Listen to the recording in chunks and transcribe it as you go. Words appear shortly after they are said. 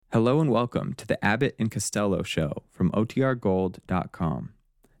Hello and welcome to the Abbott and Costello Show from OTRGold.com.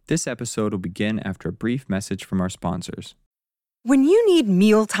 This episode will begin after a brief message from our sponsors. When you need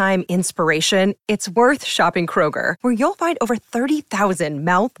mealtime inspiration, it's worth shopping Kroger, where you'll find over 30,000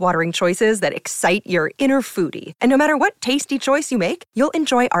 mouth-watering choices that excite your inner foodie. And no matter what tasty choice you make, you'll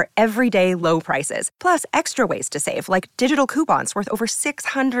enjoy our everyday low prices, plus extra ways to save, like digital coupons worth over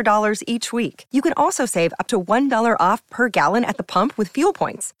 $600 each week. You can also save up to $1 off per gallon at the pump with fuel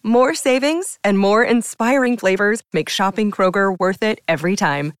points. More savings and more inspiring flavors make shopping Kroger worth it every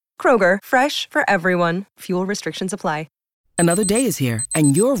time. Kroger, fresh for everyone. Fuel restrictions apply. Another day is here,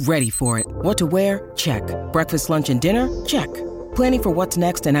 and you're ready for it. What to wear? Check. Breakfast, lunch, and dinner? Check. Planning for what's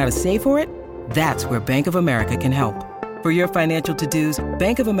next and how to save for it? That's where Bank of America can help. For your financial to-dos,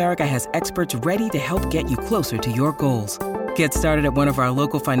 Bank of America has experts ready to help get you closer to your goals. Get started at one of our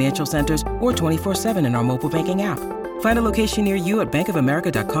local financial centers or 24/7 in our mobile banking app. Find a location near you at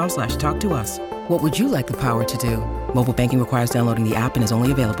bankofamerica.com/talktous. What would you like the power to do? Mobile banking requires downloading the app and is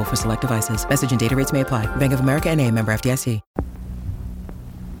only available for select devices. Message and data rates may apply. Bank of America N.A., member FDIC.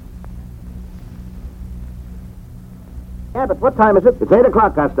 Abbott, what time is it? It's 8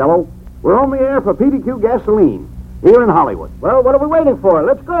 o'clock, Costello. We're on the air for PDQ Gasoline, here in Hollywood. Well, what are we waiting for?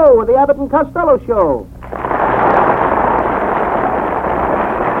 Let's go with the Abbott and Costello Show.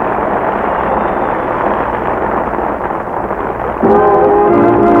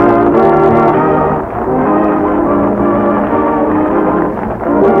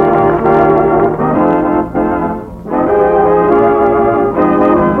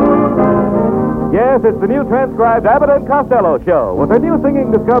 It's the new transcribed Abbott and Costello Show with their new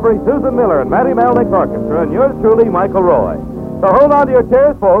singing discovery, Susan Miller and Matty Melnick's orchestra, and yours truly, Michael Roy. So hold on to your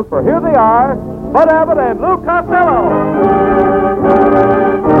chairs, folks, for here they are, Bud Abbott and Lou Costello.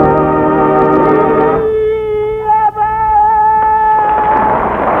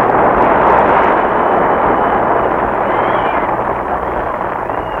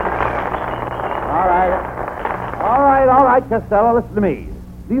 All right, Costello, listen to me.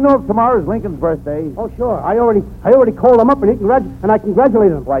 Do you know if tomorrow is Lincoln's birthday? Oh, sure. I already called him up, and I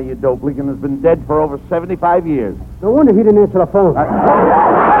congratulated him. Why, you dope, Lincoln has been dead for over 75 years. No wonder he didn't answer the phone. You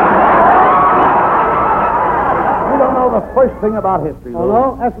don't know the first thing about history, Oh, Lou.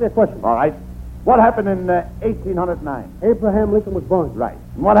 no? Ask me a question. All right. What happened in 1809? Abraham Lincoln was born. Right.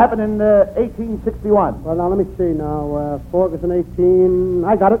 And what happened in 1861? Well, now, let me see now. Ferguson, 18...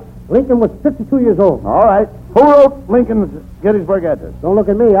 I got it. Lincoln was 52 years old. All right. Who wrote Lincoln's Gettysburg Address? Don't look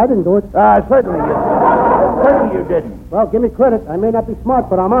at me. I didn't do it. Certainly you didn't. Certainly you didn't. Well, give me credit. I may not be smart,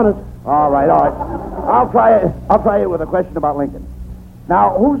 but I'm honest. All right. I'll try it with a question about Lincoln.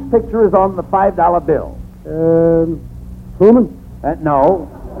 Now, whose picture is on the $5 bill? Truman? No.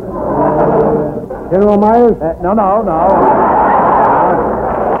 General Myers? No.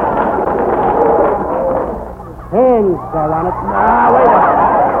 Hands are on it. Wait a minute.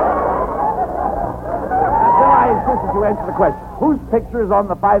 I insist that you answer the question. Whose picture is on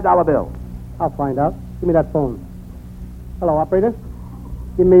the $5 bill? I'll find out. Give me that phone. Hello, operator.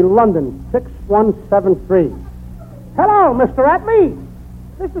 Give me London, 6173. Hello, Mr. Atley.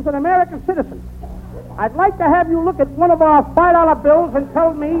 This is an American citizen. I'd like to have you look at one of our $5 bills and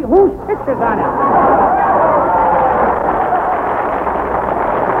tell me whose picture's on it.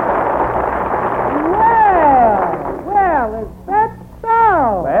 Well, is that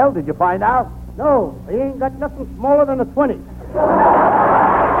so? Well, did you find out? No, he ain't got nothing smaller than a 20.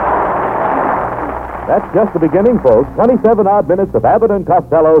 That's just the beginning, folks. 27 odd minutes of Abbott and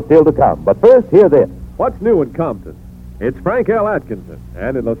Costello still to come. But first, hear this. What's new in Compton? It's Frank L. Atkinson.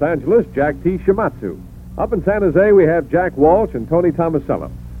 And in Los Angeles, Jack T. Shimatsu. Up in San Jose, we have Jack Walsh and Tony Tomasello.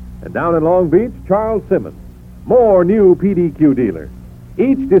 And down in Long Beach, Charles Simmons. More new PDQ dealers.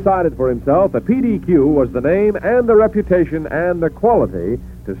 Each decided for himself that PDQ was the name and the reputation and the quality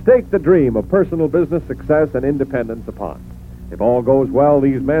to stake the dream of personal business success and independence upon. If all goes well,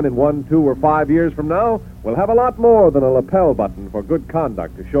 these men in 1, 2, or 5 years from now will have a lot more than a lapel button for good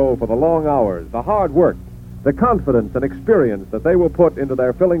conduct to show for the long hours, the hard work, the confidence and experience that they will put into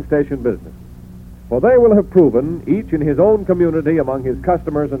their filling station business. For they will have proven, each in his own community among his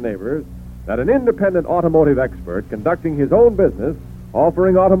customers and neighbors, that an independent automotive expert conducting his own business,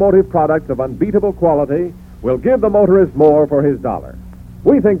 offering automotive products of unbeatable quality, will give the motorist more for his dollar.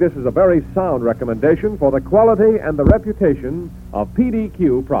 We think this is a very sound recommendation for the quality and the reputation of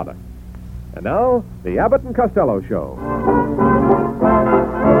PDQ products. And now, the Abbott and Costello Show.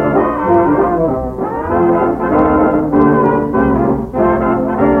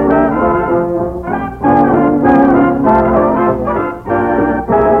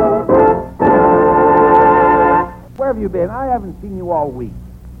 Where have you been? I haven't seen you all week.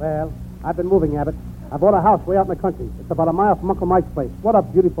 Well, I've been moving, Abbott. I bought a house way out in the country. It's about a mile from Uncle Mike's place. What a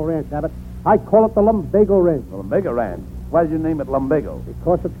beautiful ranch, Abbott. I call it the Lumbago Ranch. The Lumbago Ranch. Why did you name it Lumbago?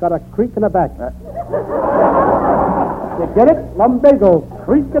 Because it's got a creek in the back. You get it? Lumbago,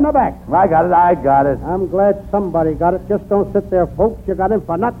 creek in the back. I got it. I'm glad somebody got it. Just don't sit there, folks. You got in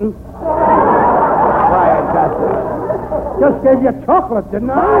for nothing. Quiet, Costello. Just gave you chocolate,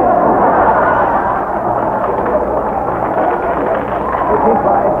 didn't I? Keep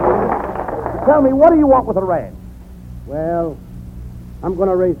quiet, please. Tell me, what do you want with a ranch? Well, I'm going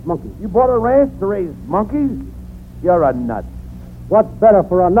to raise monkeys. You bought a ranch to raise monkeys? You're a nut. What's better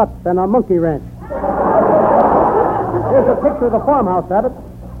for a nut than a monkey ranch? Here's a picture of the farmhouse, Abbott.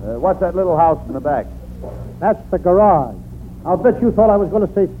 What's that little house in the back? That's the garage. I'll bet you thought I was going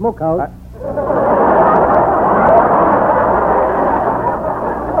to say smokehouse.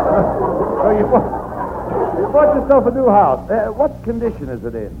 So you bought yourself a new house. What condition is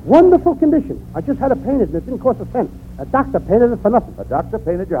it in? Wonderful condition. I just had it painted, and it didn't cost a cent. A doctor painted it for nothing. A doctor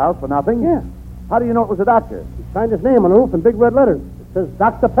painted your house for nothing? Yeah. How do you know it was a doctor? He signed his name on the roof in big red letters. It says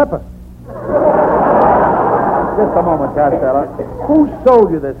Dr. Pepper. Just a moment, Costello. Who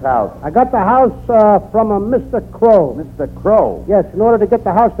sold you this house? I got the house from a Mr. Crow. Mr. Crow? Yes, in order to get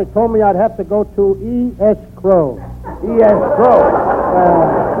the house, they told me I'd have to go to E.S. Crow. E.S. Crow?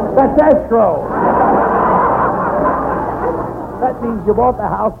 That's escrow. That means you bought the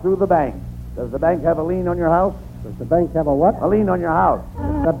house through the bank. Does the bank have a lien on your house? Does the bank have a what? A lien on your house.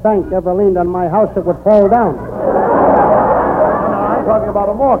 If the bank ever leaned on my house, it would fall down. No, I'm talking about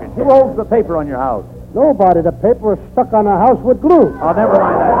a mortgage. Who holds the paper on your house? Nobody. The paper is stuck on the house with glue. Oh, never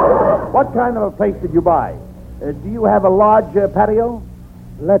mind that. What kind of a place did you buy? Do you have a large patio?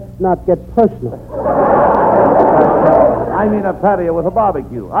 Let's not get personal. I mean a patio with a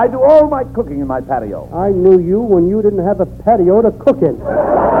barbecue. I do all my cooking in my patio. I knew you when you didn't have a patio to cook in.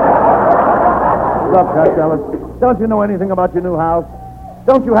 Look, Costello, don't you know anything about your new house?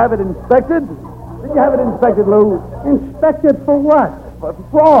 Don't you have it inspected? Did you have it inspected, Lou? Inspected for what? For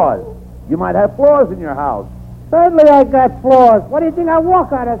flaws. You might have flaws in your house. Certainly I got flaws. What do you think I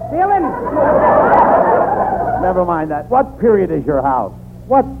walk on, a ceiling? Never mind that. What period is your house?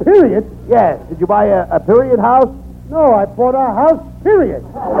 What period? Yes. Did you buy a period house? No, I bought a house, period.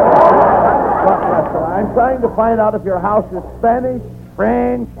 Look, Costello, I'm trying to find out if your house is Spanish,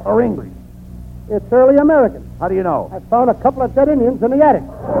 French, or English. It's early American. How do you know? I found a couple of dead Indians in the attic.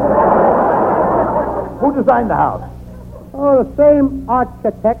 Who designed the house? Oh, the same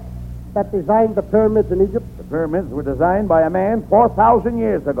architect that designed the pyramids in Egypt. The pyramids were designed by a man 4,000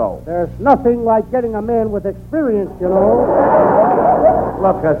 years ago. There's nothing like getting a man with experience, you know.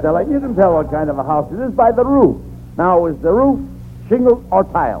 Look, Costello, you can tell what kind of a house it is by the roof. Now, is the roof shingled or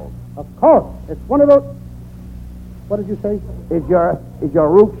tiled? Of course. It's one of those... What did you say? Is your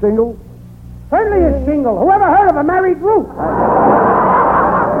roof shingled? Certainly it's shingle. Whoever heard of a married roof?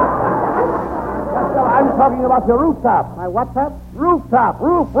 Costello, I'm talking about your rooftop. My what top? Rooftop.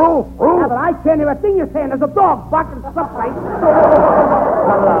 Roof. Yeah, but I can't hear a thing you're saying. There's a dog barking someplace.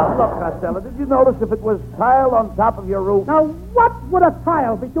 Look, Costello, did you notice if it was tiled on top of your roof? Now, what would a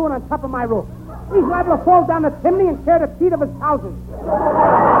tile be doing on top of my roof? He's liable to fall down the chimney and tear the teeth of his houses. No.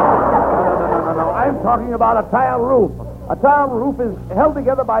 I'm talking about a tile roof. A tile roof is held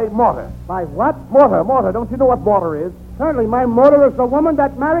together by mortar. By what? Mortar. Don't you know what mortar is? Certainly, my mortar is the woman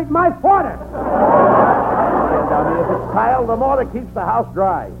that married my father. Down here, if it's tiled, the mortar keeps the house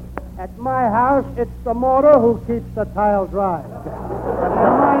dry. At my house, it's the mortar who keeps the tile dry. And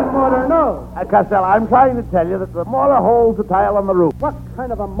my mortar knows. Costello, I'm trying to tell you that the mortar holds the tile on the roof. What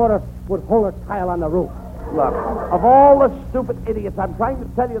kind of a mortar would hold a tile on the roof? Look, of all the stupid idiots, I'm trying to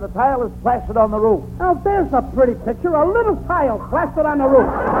tell you the tile is plastered on the roof. Now, there's a pretty picture. A little tile plastered on the roof.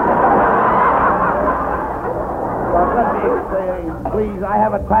 Look, let me explain, please. I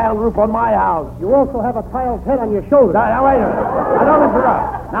have a tile roof on my house. You also have a tile's head on your shoulder. Now, wait a minute. Now, don't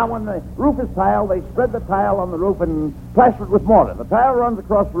interrupt. Now, when the roof is tiled, they spread the tile on the roof and plaster it with mortar. The tile runs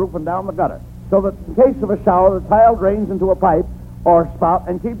across the roof and down the gutter, so that in case of a shower, the tile drains into a pipe or spout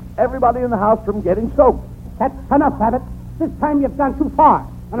and keeps everybody in the house from getting soaked. That's enough, Abbott. This time you've gone too far,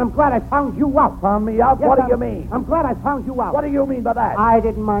 and I'm glad I found you out. Found me out? Yes, What do you mean? I'm glad I found you out. What do you mean by that? I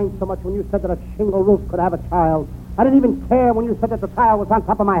didn't mind so much when you said that a shingle roof could have a child. I didn't even care when you said that the tile was on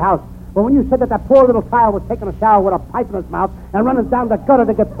top of my house. But when you said that poor little tile was taking a shower with a pipe in his mouth and running down the gutter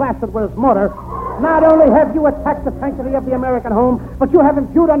to get plastered with his mortar, not only have you attacked the sanctity of the American home, but you have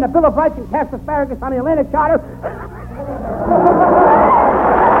impugned on the Bill of Rights and cast asparagus on the Atlantic Charter.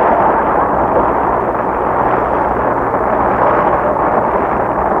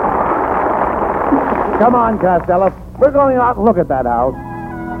 Come on, Costello. We're going out and look at that house.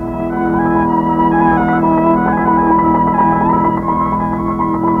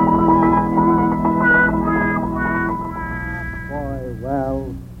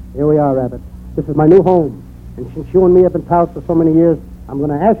 This is my new home. And since you and me have been pals for so many years, I'm going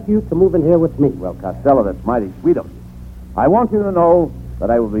to ask you to move in here with me. Well, Costello, that's mighty sweet of you. I want you to know that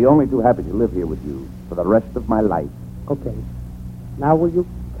I will be only too happy to live here with you for the rest of my life. Okay. Now will you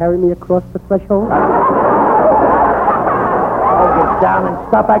carry me across the threshold? Oh, get down and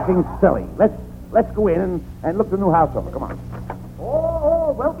stop acting silly. Let's go in and look the new house over. Come on.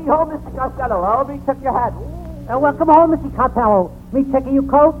 Oh, welcome home, Mr. Costello. Oh, me took your hat. Welcome home, Mr. Costello. Me taking your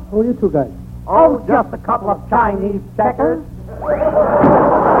coat? Who are you two guys? Oh, just a couple of Chinese checkers.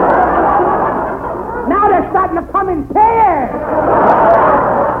 Now they're starting to come in pairs.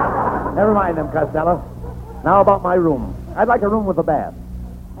 Never mind them, Costello. Now about my room. I'd like a room with a bath.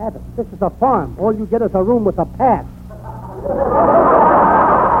 Abbott, this is a farm. All you get is a room with a path.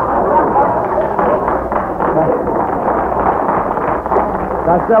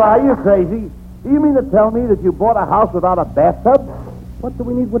 Costello, are you crazy? Do you mean to tell me that you bought a house without a bathtub? What do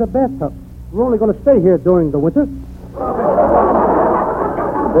we need with a bathtub? We're only going to stay here during the winter.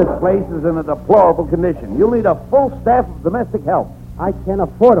 This place is in a deplorable condition. You'll need a full staff of domestic help. I can't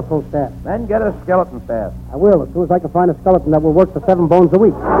afford a full staff. Then get a skeleton staff. I will, as soon as I can find a skeleton that will work for 7 bones a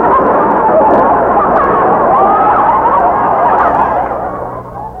week.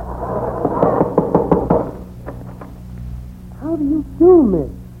 How do you do, miss?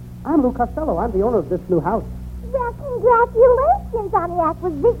 I'm Lou Costello. I'm the owner of this new house. Well, congratulations on the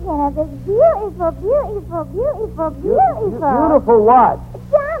acquisition of this beautiful, beautiful, beautiful, beautiful... Beautiful what?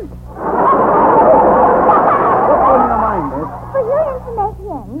 Jump! What's on your mind, miss? For your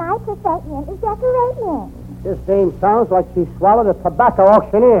information, my profession is decorating. This dame sounds like she swallowed a tobacco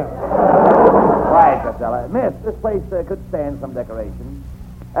auctioneer. Quiet, Costello. Miss, this place could stand some decoration.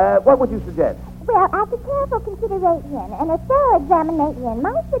 What would you suggest? Well, after careful consideration and a thorough examination,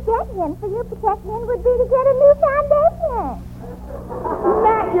 my suggestion for your protection would be to get a new foundation.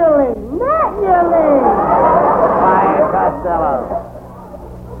 Naturally! Quiet, Costello.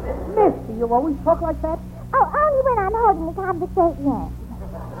 Miss, do you always talk like that? Oh, only when I'm holding a conversation.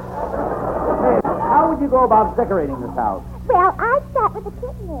 Miss, how would you go about decorating this house? Well, I'd start with the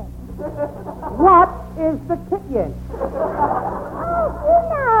kitchen. What is the kitchen? Oh, you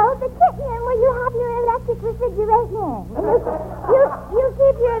know, the kitchen where you have your electric refrigeration. You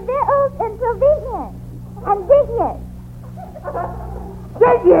keep your victuals and provisions and dishes.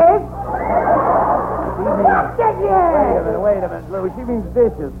 Dishes? Wait a minute, Lou. She means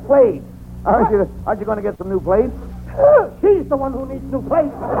dishes, plates. Aren't you going to get some new plates? She's the one who needs new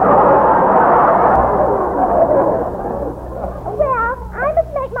plates. Well, I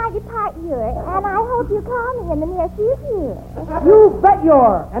must make my departure, and I hope you call me in the near future. You bet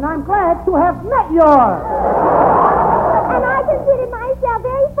you're, and I'm glad to have met your. And I consider myself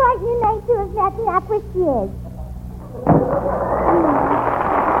very fortunate to have met the appreciation.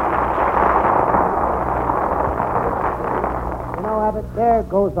 You know, Abbott, there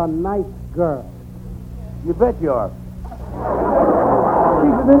goes a nice girl. You bet you are.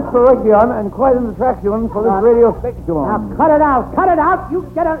 She's an inspiration and quite an attraction for this radio station. Now, cut it out.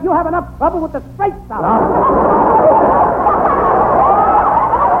 You have enough trouble with the straight stuff.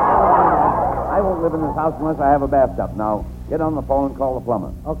 I won't live in this house unless I have a bathtub. Now, get on the phone and call the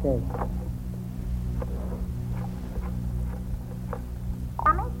plumber. Okay.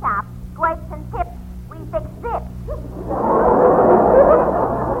 Plumbing shop, squirts and tips, we fix zips.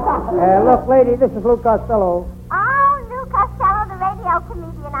 Look, lady, this is Lou Costello. Oh, Lou Costello, the radio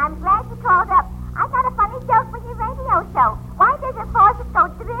comedian. I'm glad you called up. I got a funny joke for your radio show. Why does a faucet go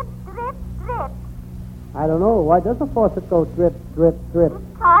drip, drip, drip? I don't know. Why does the faucet go drip, drip, drip?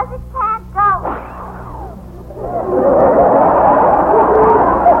 Because it can't go.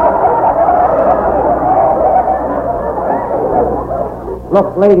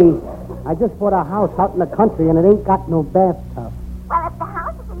 Look, lady, I just bought a house out in the country and it ain't got no bathtub. Well, if the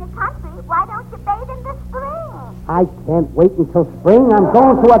house is in the country, why don't you bathe in the spring? I can't wait until spring. I'm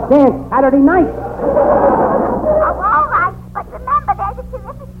going to a dance Saturday night. Oh, all right. But remember, there's a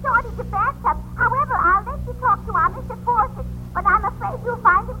terrific shortage of bathtubs. However, I'll let you talk to our Mr. Fawcett, but I'm afraid you'll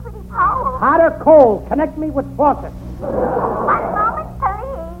find him pretty cold. Hot or cold, connect me with Fawcett. One moment,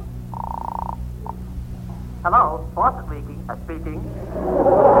 please. Hello, Fawcett speaking.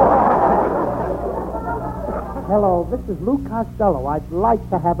 Hello, this is Lou Costello. I'd like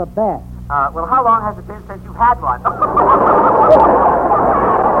to have a bath. Well, how long has it been since you've had one? Look,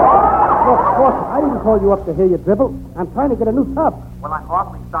 Fawcett, I didn't call you up to hear you dribble. I'm trying to get a new tub. Well, I'm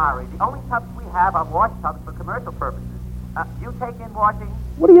awfully sorry. The only tubs we have are wash tubs for commercial purposes. You take in washing?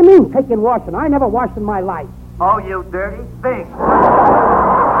 What do you mean, taking washing? I never washed in my life. Oh, you dirty thing.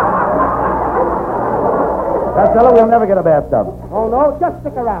 Costello, we'll never get a bathtub. Oh, no, just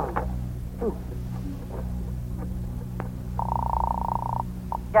stick around.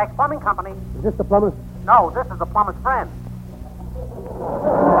 Jack's Plumbing Company. Is this the plumber? No, this is the plumber's friend.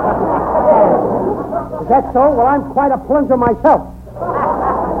 Is that so? Well, I'm quite a plunger myself.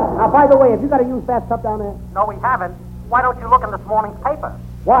 Now, by the way, have you got a used bathtub down there? No, we haven't. Why don't you look in this morning's paper?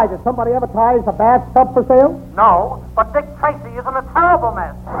 Why, did somebody advertise a bathtub for sale? No, but Dick Tracy is in a terrible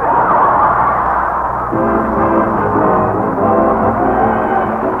mess.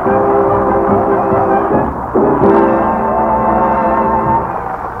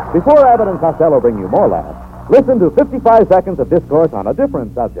 Before Abbott and Costello bring you more laughs, listen to 55 seconds of discourse on a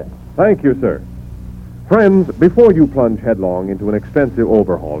different subject. Thank you, sir. Friends, before you plunge headlong into an expensive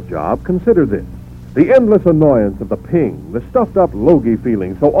overhaul job, consider this. The endless annoyance of the ping, the stuffed-up logy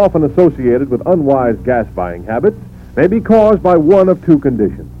feeling so often associated with unwise gas-buying habits, may be caused by one of two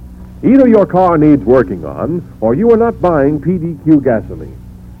conditions. Either your car needs working on, or you are not buying PDQ gasoline.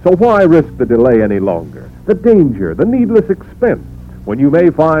 So why risk the delay any longer, the danger, the needless expense, when you may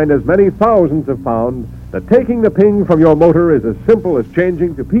find, as many thousands have found, that taking the ping from your motor is as simple as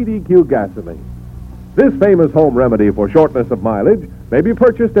changing to PDQ gasoline. This famous home remedy for shortness of mileage may be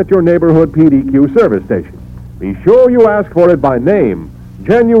purchased at your neighborhood PDQ service station. Be sure you ask for it by name,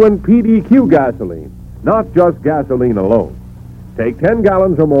 genuine PDQ gasoline, not just gasoline alone. Take 10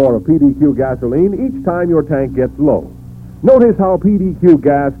 gallons or more of PDQ gasoline each time your tank gets low. Notice how PDQ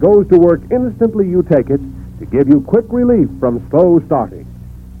gas goes to work instantly you take it to give you quick relief from slow starting.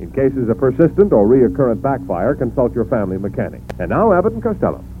 In cases of persistent or reoccurrent backfire, consult your family mechanic. And now, Abbott and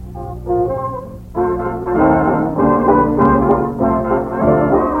Costello.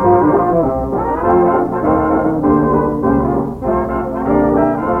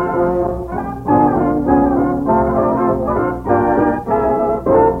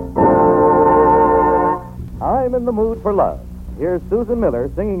 I'm in the mood for love. Here's Susan Miller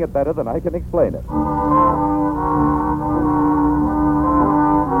singing it better than I can explain it.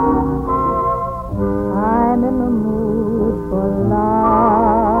 I'm in the mood for love,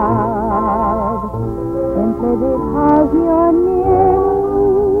 simply because you're near me.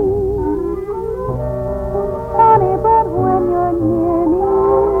 Funny, but when you're near me,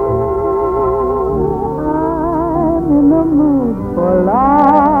 I'm in the mood for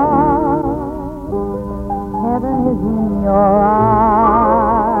love. Heaven is in your eyes,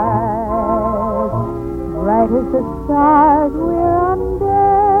 bright as the stars we're under.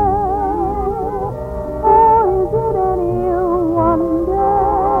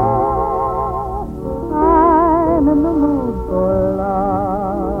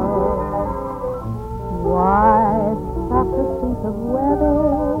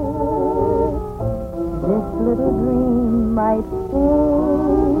 Little dream might stay.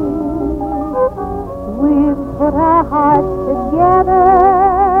 We've put our hearts together.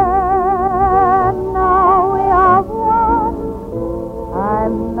 Now we are one.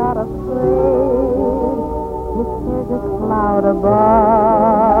 I'm not afraid if there's a cloud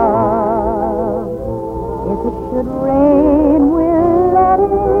above. If it should rain, we'll let it.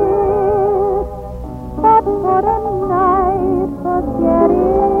 But for tonight, forget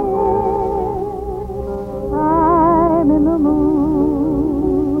it. I'm in the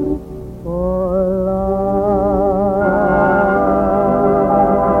mood for love.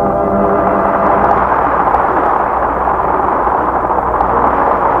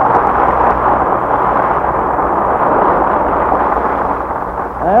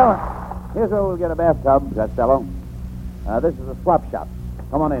 Well, here's where we'll get a bathtub, Costello. This is a swap shop.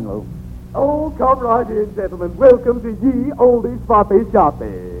 Come on in, Lou. Oh, come right in, gentlemen. Welcome to ye olde swappy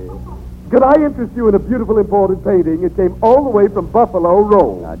shoppy. Could I interest you in a beautiful imported painting? It came all the way from Buffalo,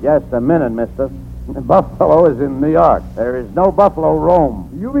 Rome. Now, just a minute, mister. Buffalo is in New York. There is no Buffalo, Rome.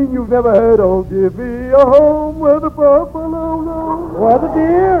 You mean you've never heard, oh, give me a home where the buffalo roam? Where the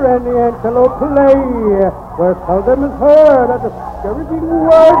deer and the antelope play, where seldom is heard a discouraging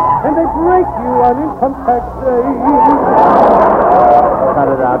word, and they break you on income tax day.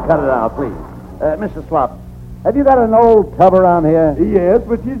 Cut it out, please. Mr. Slop, have you got an old tub around here? Yes,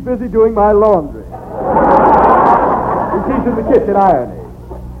 but she's busy doing my laundry. She's in the kitchen ironing.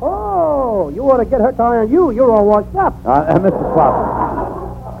 Oh, you ought to get her to iron you. You're all washed up. Mr.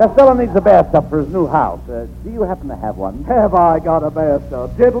 Slop, Costello needs a bathtub for his new house. Do you happen to have one? Have I got a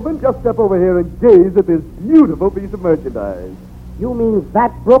bathtub? Gentlemen, just step over here and gaze at this beautiful piece of merchandise. You mean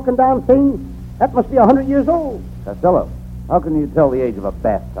that broken down thing? That must be 100 years old. Costello, how can you tell the age of a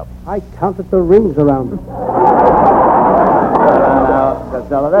bathtub? I counted the rings around it. Now,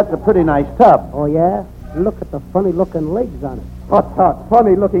 Costello, that's a pretty nice tub. Oh, yeah? Look at the funny-looking legs on it. Tut, tut,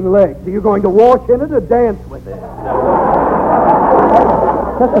 funny-looking legs. Are you going to wash in it or dance with it?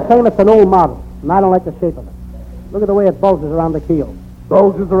 Just the same, it's an old model, and I don't like the shape of it. Look at the way it bulges around the keel.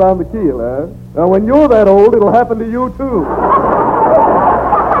 Bulges around the keel, huh? Now, when you're that old, it'll happen to you, too.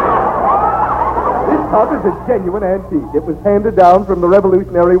 This tub is a genuine antique. It was handed down from the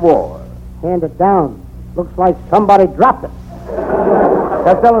Revolutionary War. Handed down. Looks like somebody dropped it.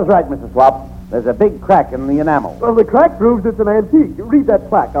 Costello's right, Mr. Swap. There's a big crack in the enamel. Well, the crack proves it's an antique. Read that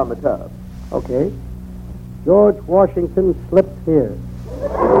plaque on the tub. Okay. George Washington slipped here.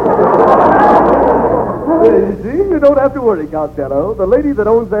 You see, you don't have to worry, Costello. The lady that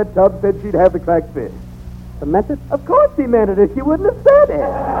owns that tub said she'd have the crack fixed. Cement it? Of course she meant it, or she wouldn't have said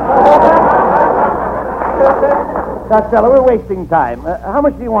it. Costello, we're wasting time. How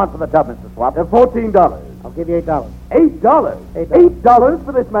much do you want for the tub, Mr. Swap? $14. I'll give you $8. $8? $8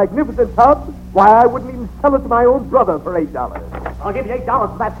 for this magnificent tub? Why, I wouldn't even sell it to my own brother for $8. I'll give you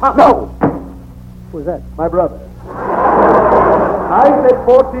 $8 for that tub. No! Who's that? My brother. I said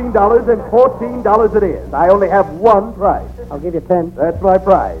 $14, and $14 it is. I only have one price. I'll give you 10. That's my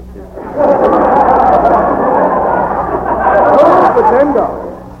prize. For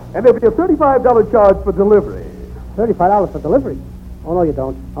 $10. And there'll be a $35 charge for delivery. $35 for delivery? Oh, no, you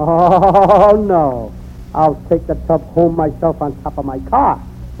don't. Oh, no. I'll take the tub home myself on top of my car.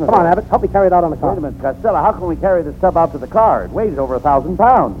 Come on, Abbott. Help me carry it out on the car. Wait a minute, Costello. How can we carry this tub out to the car? It weighs over 1,000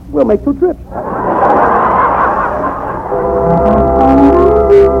 pounds. We'll make 2 trips.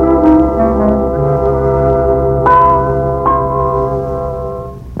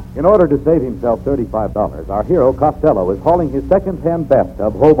 In order to save himself $35, our hero, Costello, is hauling his second-hand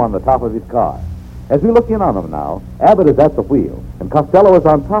bathtub home on the top of his car. As we look in on him now, Abbott is at the wheel, and Costello is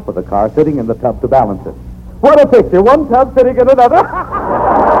on top of the car, sitting in the tub to balance it. What a picture! One tub sitting in another.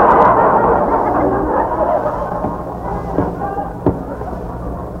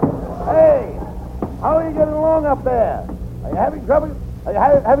 Hey, how are you getting along up there? Are you having trouble? Are you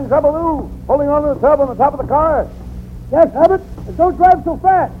having trouble, Lou, holding on to the tub on the top of the car? Yes, Abbott. But don't drive so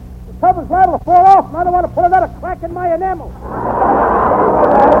fast. The tub is liable to fall off, and I don't want to put another crack in my enamel.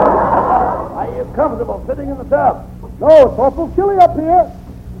 Are you comfortable sitting in the tub? No, it's awful chilly up here.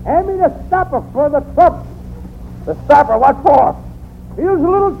 Hand me the stopper for the tub. The stopper, what for? Feels a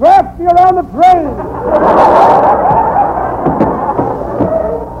little drafty around the drain.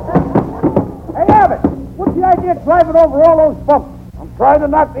 Hey, Abbott, what's the idea of driving over all those bumps? I'm trying to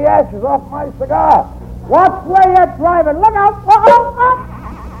knock the ashes off my cigar. Watch where you're driving. Look out.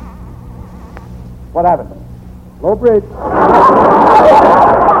 What happened? Low bridge.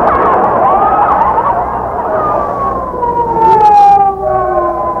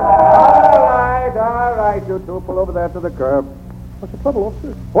 All right, you two pull over there to the curb. What's the trouble,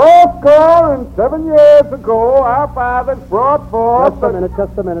 officer? 7 years ago, our fathers brought forth...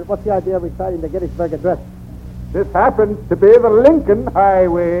 Just a minute. What's the idea of reciting the Gettysburg Address? This happens to be the Lincoln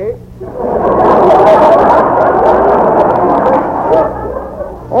Highway.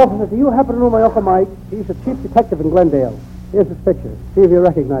 Officer, do you happen to know my Uncle Mike? He's the chief detective in Glendale. Here's his picture. See if you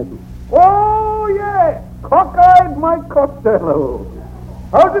recognize him. Oh, yeah. Cockeyed Mike Costello.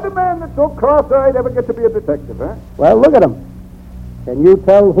 How did a man that's so cross-eyed ever get to be a detective, huh? Well, look at him. Can you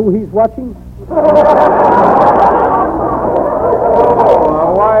tell who he's watching? Oh,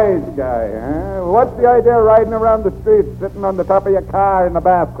 a wise guy, huh? What's the idea of riding around the streets sitting on the top of your car in the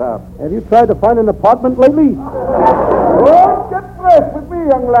bathtub? Have you tried to find an apartment lately? Oh, get fresh with me,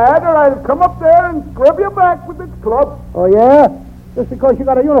 young lad, or I'll come up there and scrub your back with this club. Oh, yeah? Just because you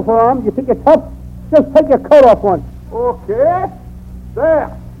got a uniform, you think you're tough? Just take your coat off once. Okay.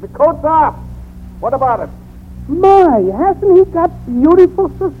 There. The coat's off. What about it? My, hasn't he got beautiful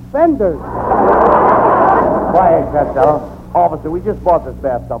suspenders? Quiet, Costello. Officer, we just bought this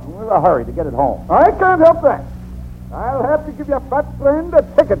bathtub. We're in a hurry to get it home. I can't help that. I'll have to give your fat friend a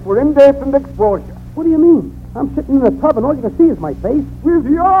ticket for indecent exposure. What do you mean? I'm sitting in the tub and all you can see is my face. With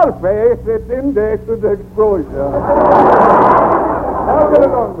your face, it's indecent exposure. I'll get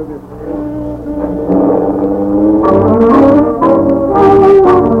along with it.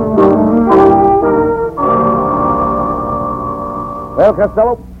 Well,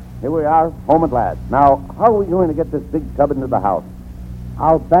 Costello, here we are, home at last. Now, how are we going to get this big tub into the house?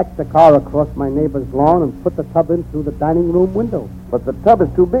 I'll back the car across my neighbor's lawn and put the tub in through the dining room window. But the tub is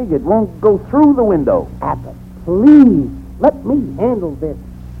too big. It won't go through the window. Abbott, please, let me handle this.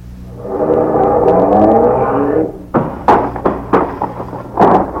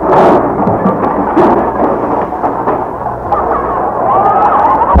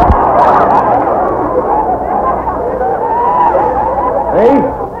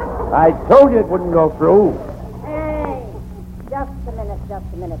 I told you it wouldn't go through. Hey, just a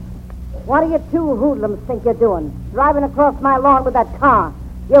minute. What do you two hoodlums think you're doing? Driving across my lawn with that car.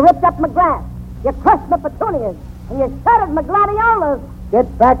 You ripped up my grass. You crushed my petunias. And you shattered my gladiolas.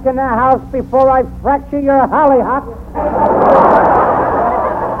 Get back in the house before I fracture your hollyhock.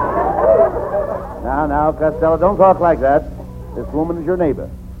 Now, Costello, don't talk like that. This woman is your neighbor.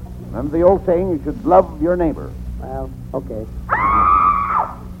 Remember the old saying, you should love your neighbor. Well, okay.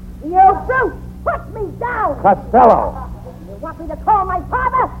 You brute! Put me down! Costello! You want me to call my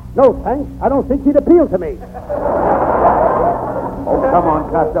father? No, thanks. I don't think he'd appeal to me. Oh, come on,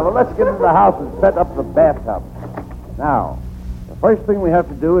 Costello. Let's get into the house and set up the bathtub. Now, the first thing we have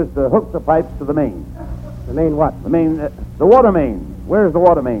to do is to hook the pipes to the main. The main what? The water main. Where's the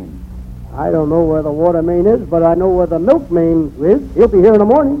water main? I don't know where the water main is, but I know where the milk main is. He'll be here in the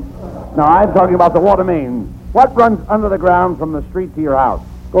morning. No, I'm talking about the water main. What runs under the ground from the street to your house?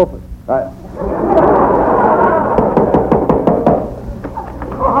 Go for it.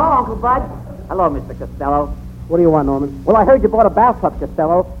 Hello, Uncle Bud. Hello, Mr. Costello. What do you want, Norman? Well, I heard you bought a bathtub,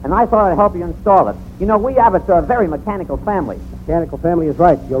 Costello, and I thought I'd help you install it. You know, we have a very mechanical family. Mechanical family is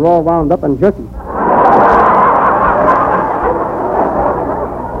right. You're all wound up and jerky.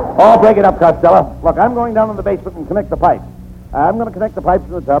 Oh, break it up, Costello. Look, I'm going down in the basement and connect the pipes. I'm going to connect the pipes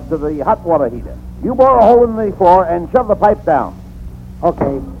in the tub to the hot water heater. You bore a hole in the floor and shove the pipe down.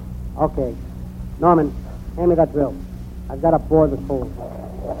 Okay. Norman, hand me that drill. I've got to bore this hole.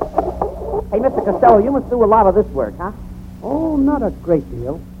 Hey, Mr. Costello, you must do a lot of this work, huh? Oh, not a great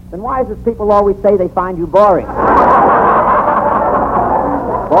deal. Then why is it people always say they find you boring?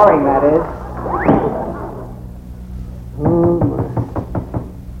 Boring, that is.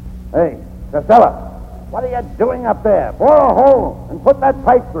 Hey, Costello, what are you doing up there? Bore a hole and put that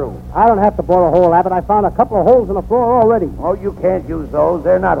pipe through. I don't have to bore a hole, Abbott. I found a couple of holes in the floor already. Oh, you can't use those.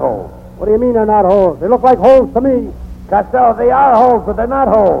 They're not holes. What do you mean they're not holes? They look like holes to me. Costello, they are holes, but they're not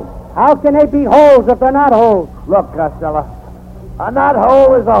holes. How can they be holes if they're not holes? Look, Costello, a knot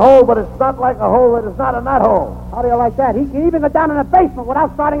hole is a hole, but it's not like a hole that is not a knot hole. How do you like that? He can even go down in the basement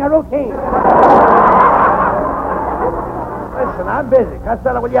without starting a routine. Listen, I'm busy.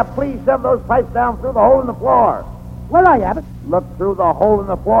 Costello, will you please shove those pipes down through the hole in the floor? Where are you, Abbott? Look through the hole in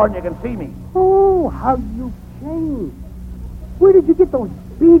the floor and you can see me. Oh, how you changed. Where did you get those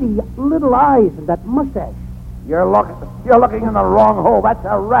beady little eyes and that mustache? You're looking in the wrong hole. That's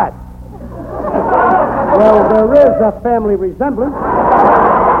a rat. Well, there is a family resemblance.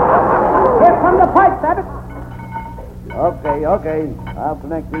 Here come the pipes, Abbott. Okay. I'll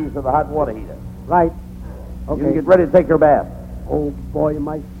connect these to the hot water heater. Right. You can get ready to take your bath. Oh, boy,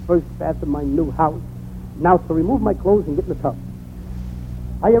 my first bath in my new house. Now to remove my clothes and get in the tub.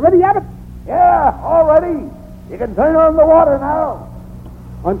 Are you ready, Abbott? Yeah, all ready. You can turn on the water now.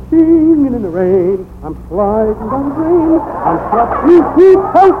 I'm singing in the rain. I'm sliding down the drain. I'm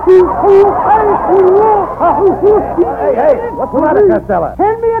Hey, what's the matter, Costello?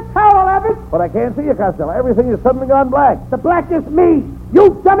 Hand me a towel, Abbott. But I can't see you, Costello. Everything has suddenly gone black. The black is me.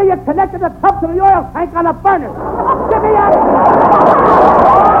 You dummy, you connected the tub to the oil tank on the furnace. Get me out of here.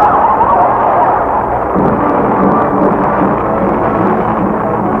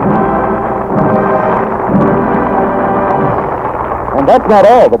 And that's not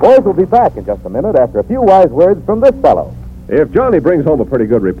all. The boys will be back in just a minute after a few wise words from this fellow. If Johnny brings home a pretty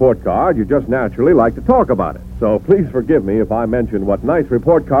good report card, you just naturally like to talk about it. So please forgive me if I mention what nice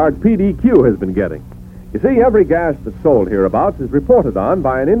report cards PDQ has been getting. You see, every gas that's sold hereabouts is reported on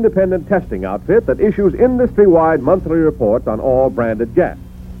by an independent testing outfit that issues industry-wide monthly reports on all branded gas.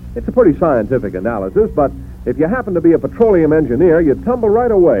 It's a pretty scientific analysis, but if you happen to be a petroleum engineer, you'd tumble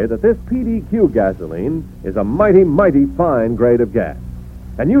right away that this PDQ gasoline is a mighty, mighty fine grade of gas.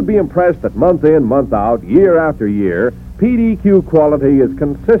 And you'd be impressed that month in, month out, year after year, PDQ quality is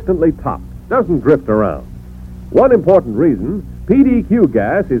consistently top, doesn't drift around. One important reason, PDQ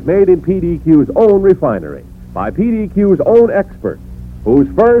gas is made in PDQ's own refinery, by PDQ's own experts, whose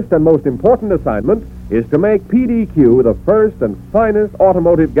first and most important assignment is to make PDQ the first and finest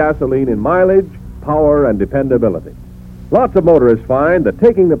automotive gasoline in mileage, power, and dependability. Lots of motorists find that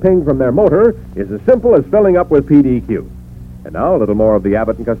taking the ping from their motor is as simple as filling up with PDQ. And now, a little more of the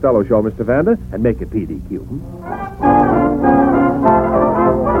Abbott and Costello show, Mr. Vanda, and make it PDQ.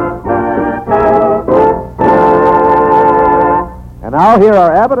 And now, here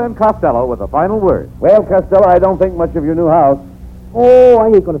are Abbott and Costello with a final word. Well, Costello, I don't think much of your new house. Oh, I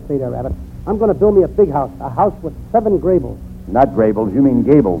ain't going to stay there, Abbott. I'm going to build me a big house, a house with 7 Grables. Not Grables, you mean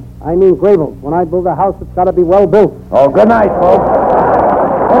Gables. I mean Grables. When I build a house, it's got to be well built. Oh, good night, folks.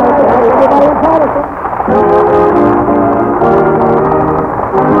 Everybody in policy.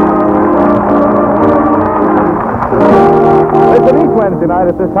 Listen each Wednesday night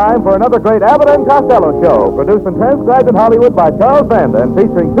at this time for another great Abbott and Costello show, produced and transcribed in Hollywood by Charles Vanda and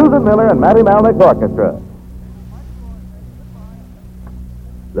featuring Susan Miller and Matty Malnick's orchestra.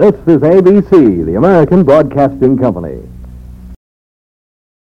 This is ABC, the American Broadcasting Company.